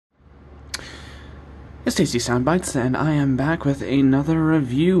It's Tasty Soundbites, and I am back with another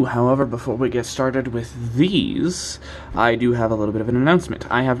review. However, before we get started with these, I do have a little bit of an announcement.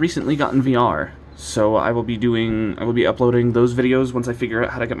 I have recently gotten VR, so I will be uploading those videos once I figure out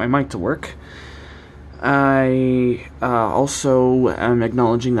how to get my mic to work. I also am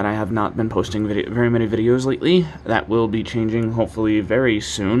acknowledging that I have not been posting very many videos lately. That will be changing hopefully very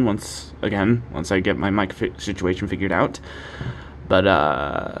soon, once I get my mic situation figured out.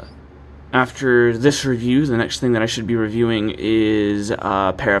 But after this review, the next thing that I should be reviewing is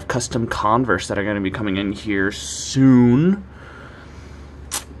a pair of custom Converse that are going to be coming in here soon.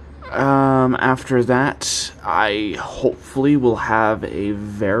 After that, I hopefully will have a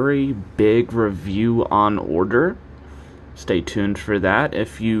very big review on order. Stay tuned for that.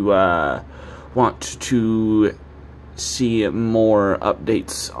 If you want to see more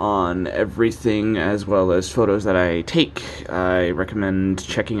updates on everything as well as photos that I take, I recommend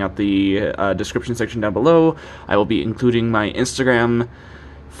checking out the description section down below. I will be including my Instagram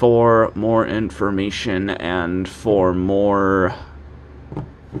for more information and for more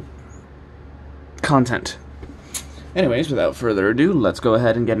content. Anyways, without further ado, let's go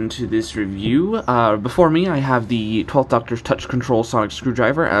ahead and get into this review. Before me, I have the 12th Doctor's Touch Control Sonic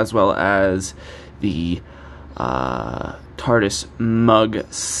Screwdriver, as well as the TARDIS mug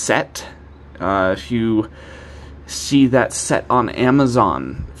set. If you see that set on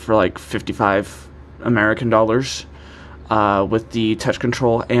Amazon for like $55 American dollars, with the touch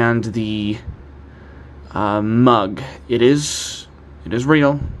control and the mug, it is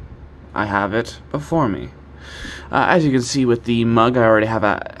real. I have it before me. As you can see with the mug, I already have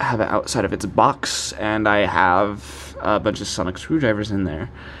it outside of its box, and I have a bunch of sonic screwdrivers in there,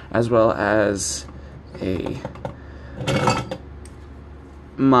 as well as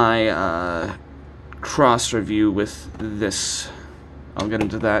my cross review with this. I'll get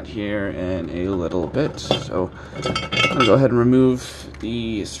into that here in a little bit. So I'm gonna go ahead and remove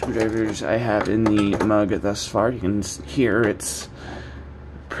the screwdrivers I have in the mug thus far. You can hear it's a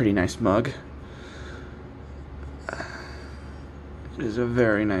pretty nice mug. It is a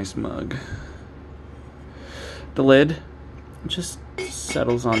very nice mug. The lid just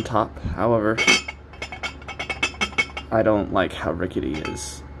settles on top. However, I don't like how rickety it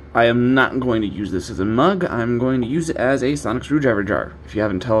is. I am not going to use this as a mug. I'm going to use it as a sonic screwdriver jar. If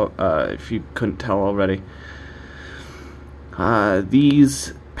you couldn't tell already,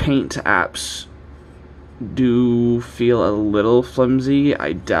 these paint apps do feel a little flimsy.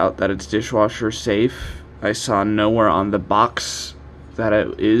 I doubt that it's dishwasher safe. I saw nowhere on the box that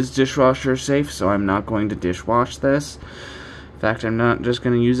it is dishwasher safe, so I'm not going to dishwash this. In fact, I'm not just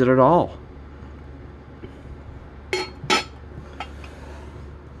going to use it at all.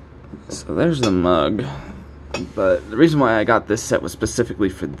 So there's the mug, but the reason why I got this set was specifically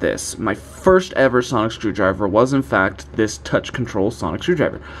for this. My first ever sonic screwdriver was in fact this touch control sonic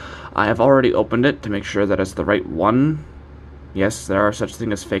screwdriver. I have already opened it to make sure that it's the right one. Yes, there are such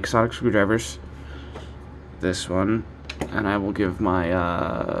things as fake sonic screwdrivers. This one, and I will give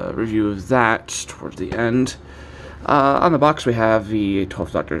my review of that towards the end. On the box we have the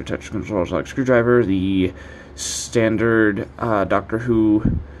 12th Doctor Touch Control Sonic Screwdriver, the standard Doctor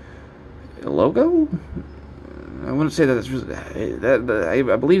Who logo. I wouldn't say that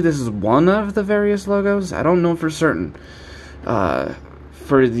I believe this is one of the various logos. I don't know for certain.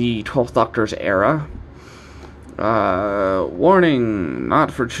 For the 12th Doctor's era. Warning,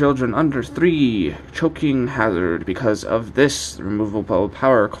 not for children under 3. Choking hazard because of this removable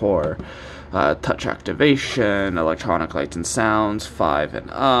power core. Touch activation, electronic lights and sounds, 5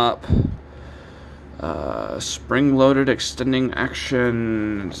 and up. Spring-loaded extending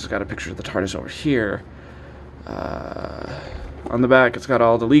action. It's got a picture of the TARDIS over here. On the back, it's got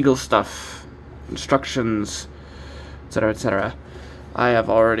all the legal stuff, instructions, etc., etc. I have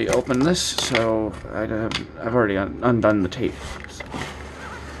already opened this, so I've already undone the tape. So,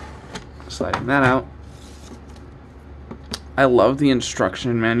 sliding that out. I love the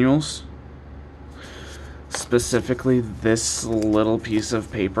instruction manuals. Specifically, this little piece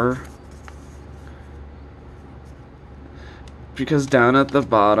of paper. Because down at the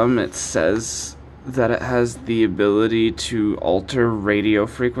bottom it says that it has the ability to alter radio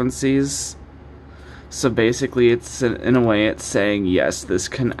frequencies. So basically it's in a way it's saying yes, this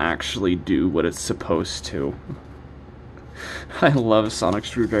can actually do what it's supposed to. I love sonic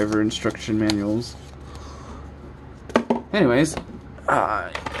screwdriver instruction manuals. Anyways,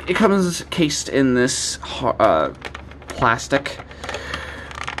 it comes cased in this plastic.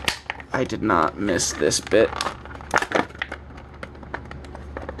 I did not miss this bit.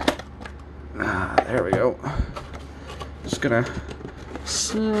 There we go. Just gonna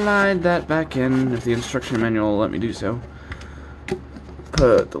slide that back in if the instruction manual will let me do so.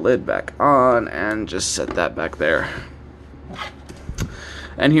 Put the lid back on and just set that back there.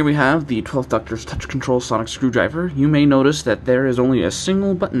 And here we have the 12th Doctor's touch control sonic screwdriver. You may notice that there is only a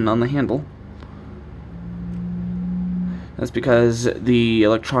single button on the handle. That's because the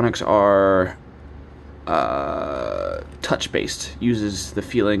electronics are touch-based, uses the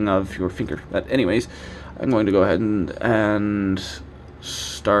feeling of your finger. But anyways, I'm going to go ahead and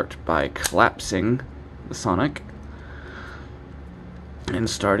start by collapsing the sonic. And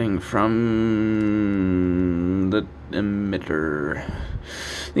starting from the emitter.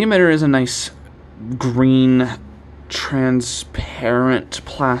 The emitter is a nice green, transparent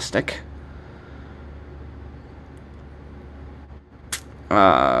plastic.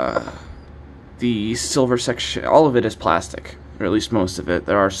 The silver section, all of it is plastic, or at least most of it.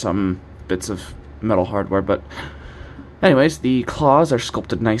 There are some bits of metal hardware, but anyways, the claws are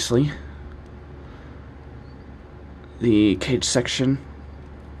sculpted nicely. The cage section,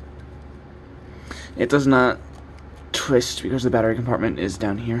 it does not twist because the battery compartment is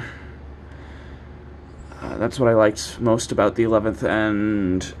down here. That's what I liked most about the 11th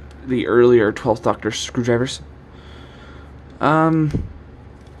and the earlier 12th Doctor screwdrivers.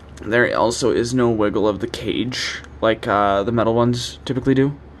 There also is no wiggle of the cage like the metal ones typically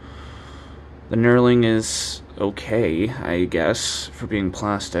do. The knurling is okay, I guess, for being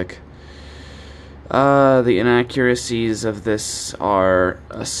plastic. The inaccuracies of this are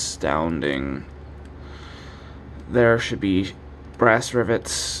astounding. There should be brass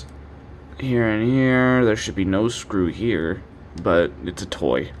rivets here and here. There should be no screw here, but it's a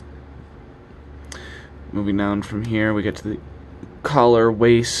toy. Moving down from here, we get to the collar,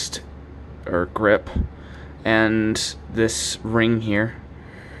 waist, or grip, and this ring here,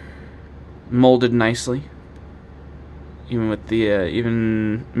 molded nicely, even with the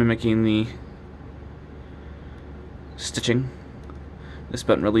even mimicking the stitching. This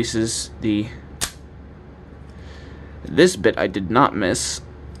button releases the. This bit I did not miss.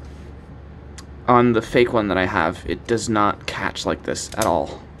 On the fake one that I have, it does not catch like this at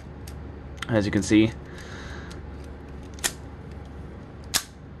all. As you can see,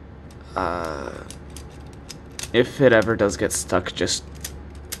 if it ever does get stuck, just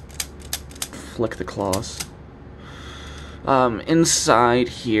flick the claws. Inside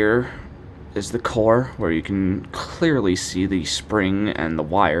here is the core, where you can clearly see the spring and the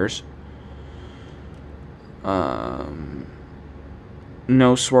wires.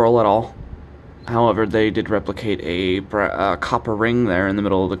 No swirl at all. However, they did replicate a copper ring there in the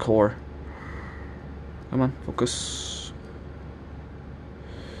middle of the core. Come on, focus.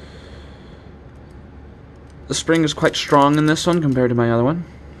 The spring is quite strong in this one compared to my other one.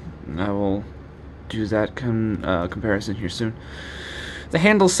 I will do that comparison here soon. The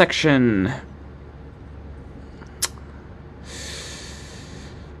handle section.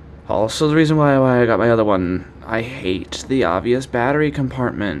 Also, the reason why I got my other one. I hate the obvious battery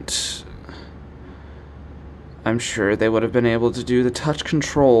compartment. I'm sure they would have been able to do the touch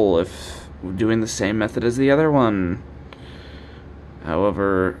control if doing the same method as the other one.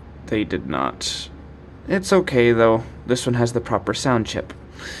 However, they did not. It's okay, though. This one has the proper sound chip.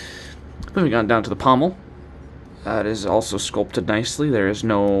 Moving on down to the pommel. It is also sculpted nicely. There is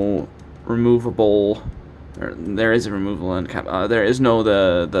no removable... there is a removable end cap. There is no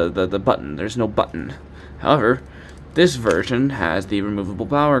the button. There's no button. However, this version has the removable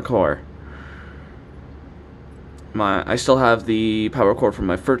power core. I still have the power cord from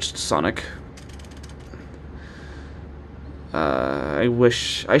my first Sonic. I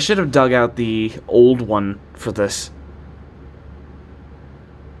wish I should have dug out the old one for this.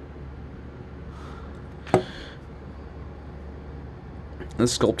 The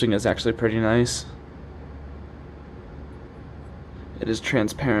sculpting is actually pretty nice. It is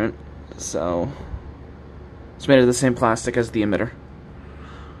transparent, so it's made of the same plastic as the emitter.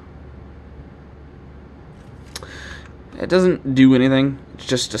 It doesn't do anything. It's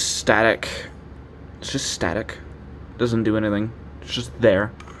just a static. It's just static. It doesn't do anything. It's just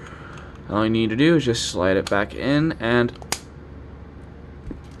there. All you need to do is just slide it back in, and it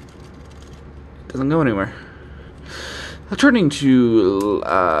doesn't go anywhere. Turning to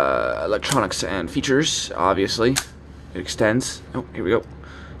electronics and features, obviously, it extends. Oh, here we go.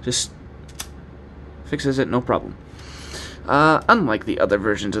 Just fixes it, no problem. Unlike the other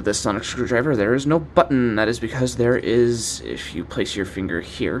versions of this sonic screwdriver, there is no button. That is because there is, if you place your finger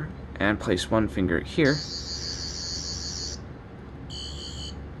here and place one finger here,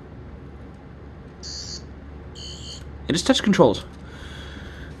 it is touch controlled.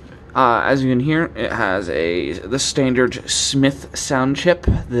 As you can hear, it has the standard Smith sound chip,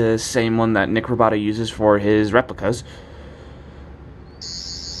 the same one that Nick Roboto uses for his replicas.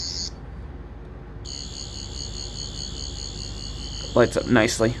 Lights up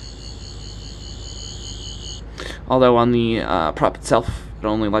nicely. Although on the prop itself, it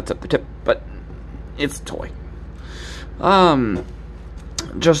only lights up the tip, but it's a toy.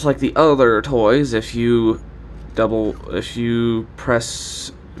 Just like the other toys, if you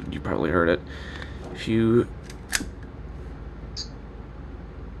press, you probably heard it, if you,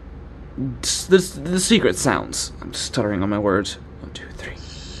 the secret sounds, I'm stuttering on my words, 1, 2, 3,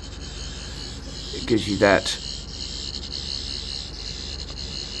 it gives you that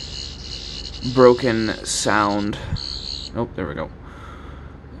broken sound. Oh, there we go.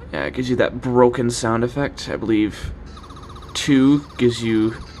 Yeah, it gives you that broken sound effect. I believe 2 gives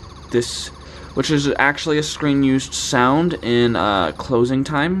you this, which is actually a screen-used sound in Closing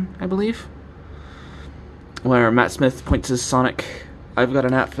Time, I believe, where Matt Smith points his Sonic. I've got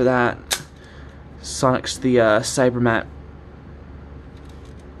an app for that. Sonic's the Cybermat.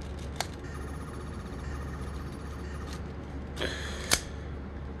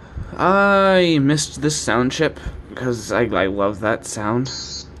 I missed this sound chip because I love that sound.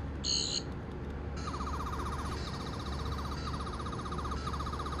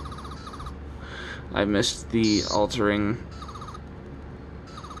 I missed the altering.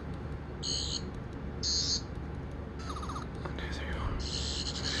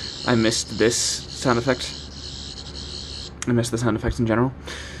 I missed this sound effect. I missed the sound effects in general.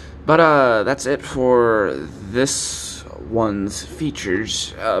 But that's it for this one's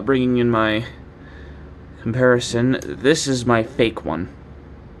features. Bringing in my comparison, this is my fake one.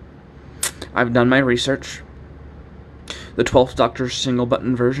 I've done my research. The 12th Doctor's single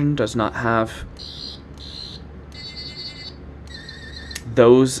button version does not have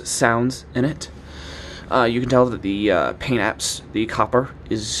those sounds in it. You can tell that the paint apps, the copper,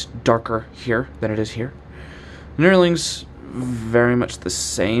 is darker here than it is here. Neuralink's very much the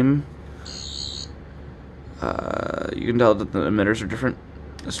same. You can tell that the emitters are different.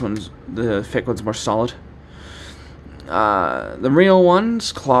 The fake one's more solid. The real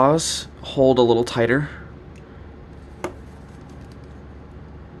one's claws hold a little tighter.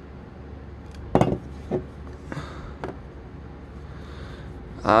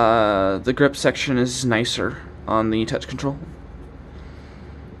 The grip section is nicer on the touch control.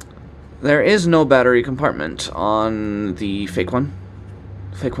 There is no battery compartment on the fake one.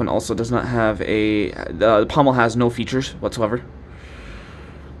 The fake one also does not have the pommel has no features whatsoever.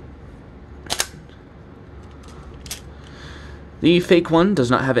 The fake one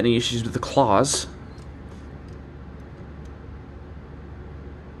does not have any issues with the claws.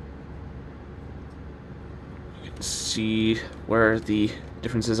 You can see where the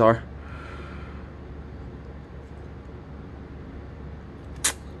differences are.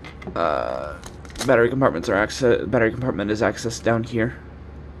 Battery compartment is accessed down here.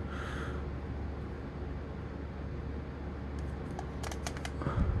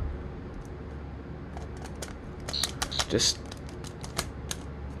 Just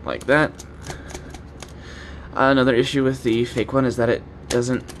like that. Another issue with the fake one is that it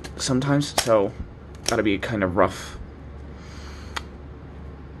doesn't sometimes, so gotta be kind of rough.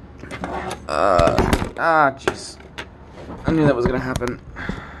 Jeez. I knew that was gonna happen.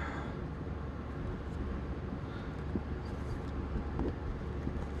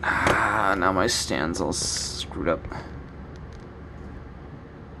 Now my stand's all screwed up.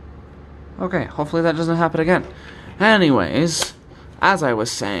 Okay, hopefully that doesn't happen again. Anyways, as I was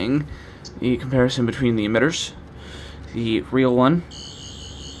saying, the comparison between the emitters. The real one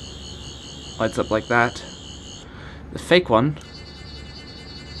lights up like that. The fake one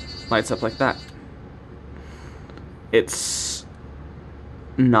lights up like that. It's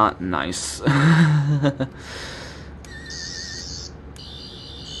not nice.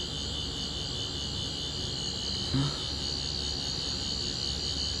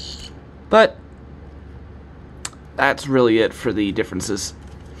 But that's really it for the differences.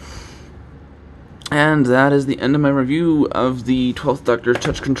 And that is the end of my review of the 12th Doctor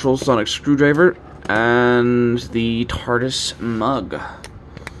Touch Control Sonic Screwdriver and the TARDIS mug.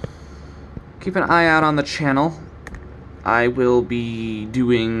 Keep an eye out on the channel. I will be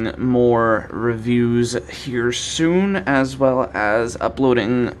doing more reviews here soon, as well as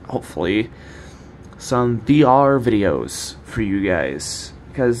uploading, hopefully, some VR videos for you guys.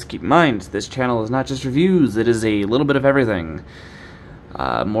 Because keep in mind, this channel is not just reviews, it is a little bit of everything.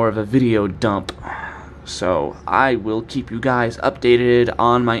 More of a video dump. So I will keep you guys updated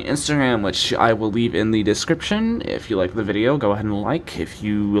on my Instagram, which I will leave in the description. If you like the video, go ahead and like. If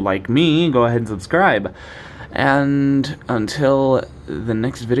you like me, go ahead and subscribe. And until the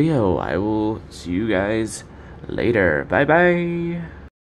next video, I will see you guys later. Bye bye.